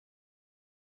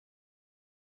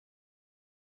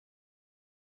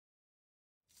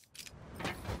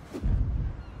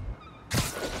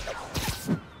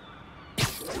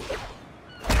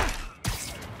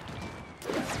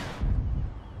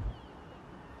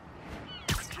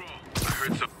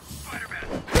heard some Spider-Man.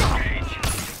 Engage.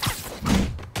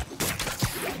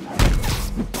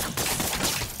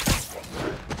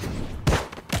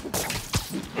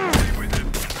 Stay with him.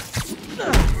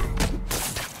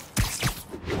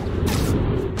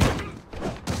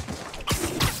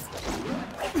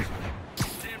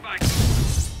 Stand by.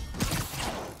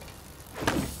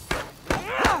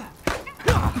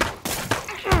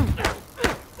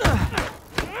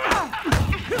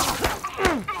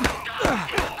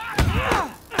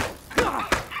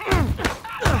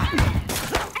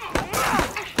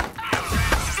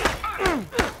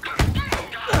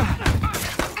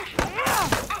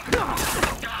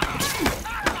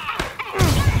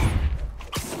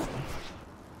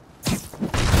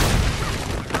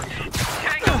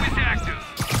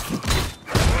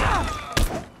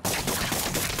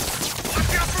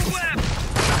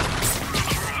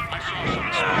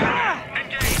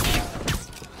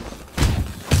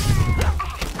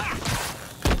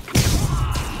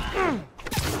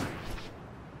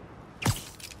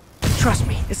 Trust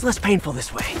me, it's less painful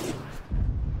this way.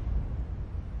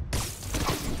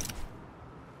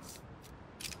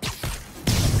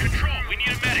 Control, we need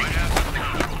a medic.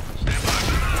 Stand by.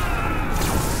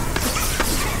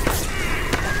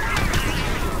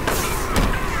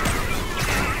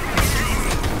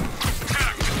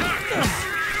 Attack!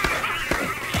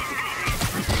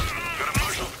 Got a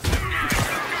marshal.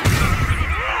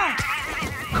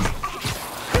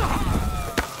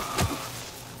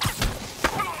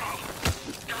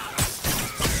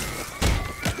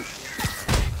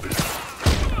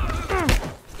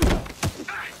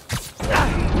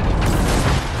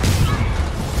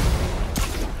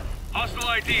 Hostile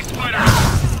ID, Spider!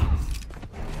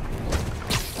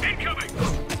 Incoming!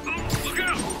 Look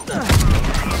out!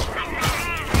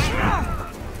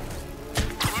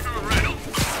 Under a rattle.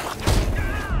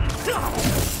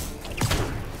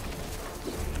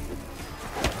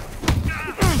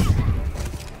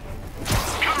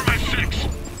 Cover my six!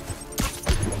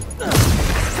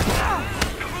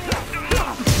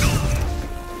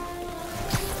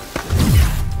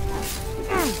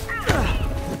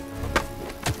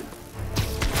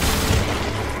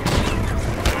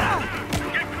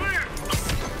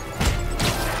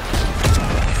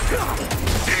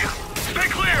 Stay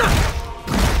clear!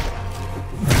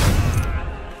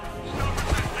 Stop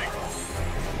resisting!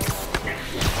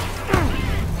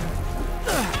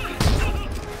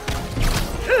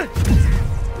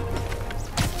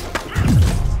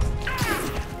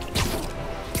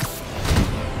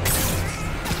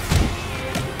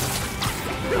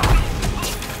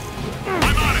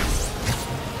 I'm on it!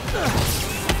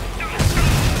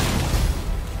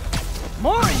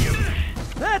 More of you!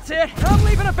 That's it! I'm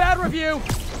leaving a bad review!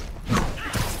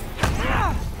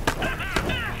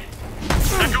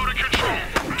 Echo to control.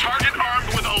 Target armed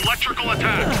with electrical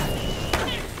attack.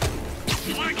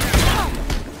 Flank him.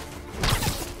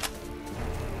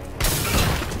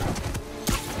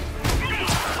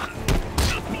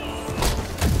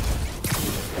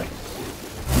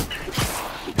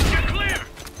 Get clear.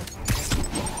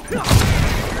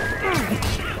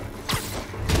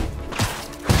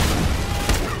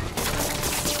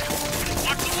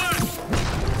 Watch the left.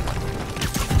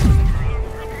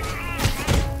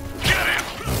 Get him.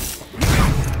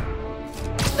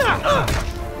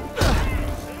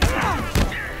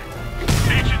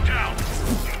 Agent down.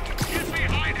 Get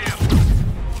behind him.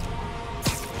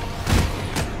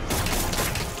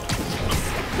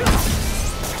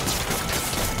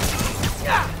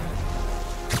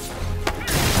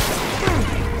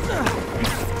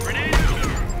 Grenade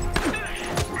out.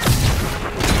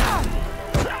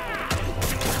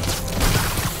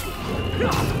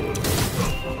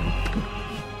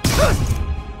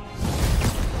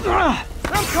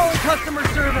 I'm calling customer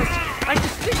service! I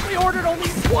distinctly ordered only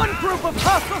one group of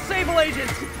hostile Sable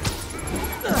agents!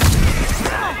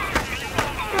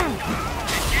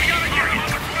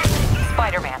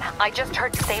 Spider-Man, I just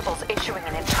heard Sable's issuing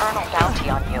an internal bounty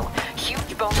on you.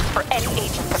 Huge bonus for any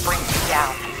agent that brings you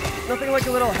down. Nothing like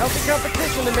a little healthy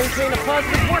competition to maintain a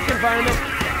positive work environment.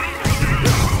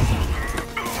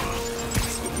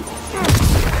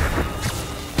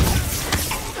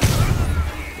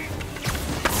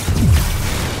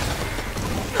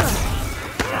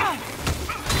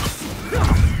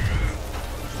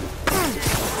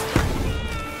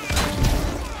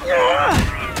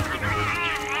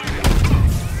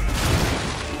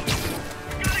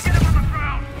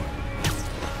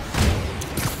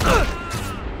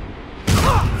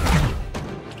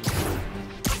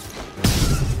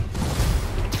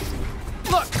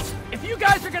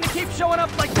 showing up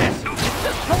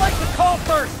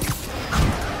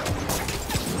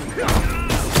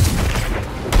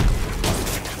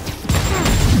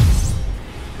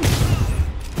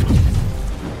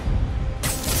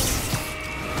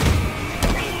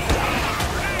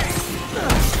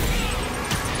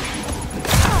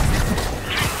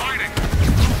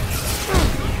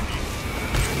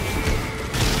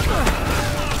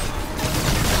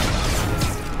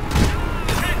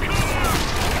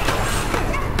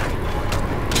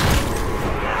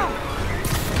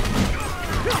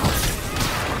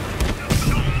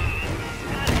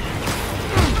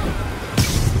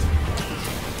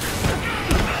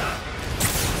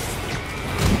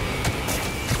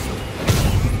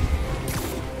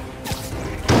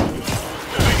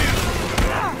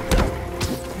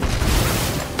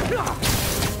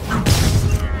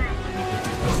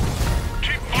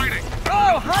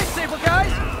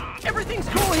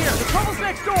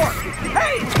next door!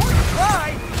 Hey!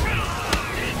 Bye!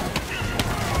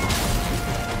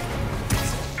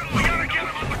 We gotta get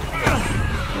him on the ground!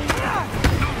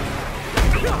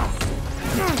 Clear!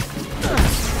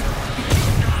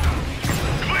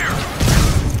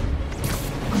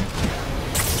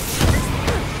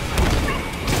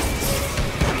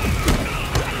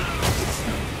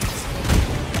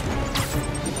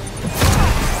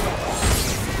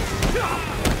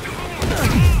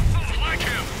 Like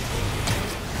him!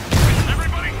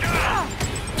 Everybody down!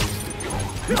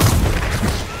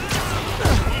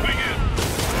 Moving in!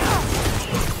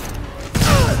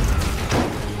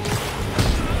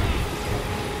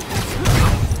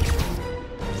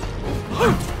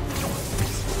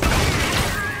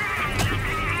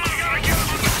 We gotta get him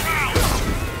on the ground!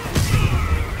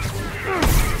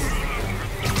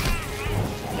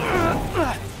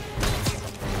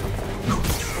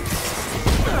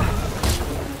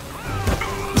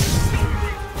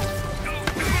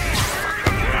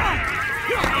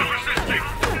 No resisting!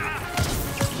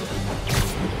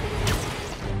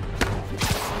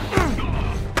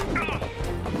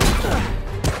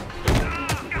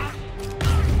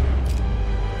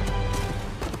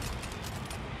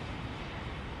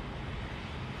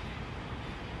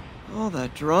 All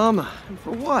that drama, and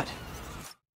for what?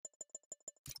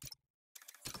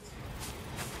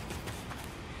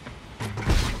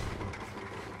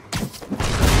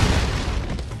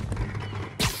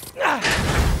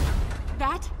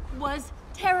 That was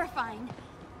terrifying.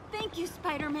 Thank you,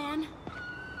 Spider-Man.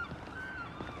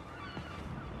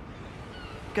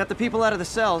 Got the people out of the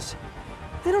cells.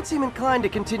 They don't seem inclined to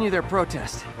continue their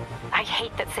protest. I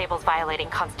hate that Sable's violating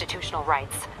constitutional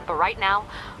rights, but right now,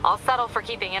 I'll settle for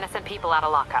keeping innocent people out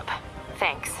of lockup.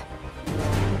 Thanks.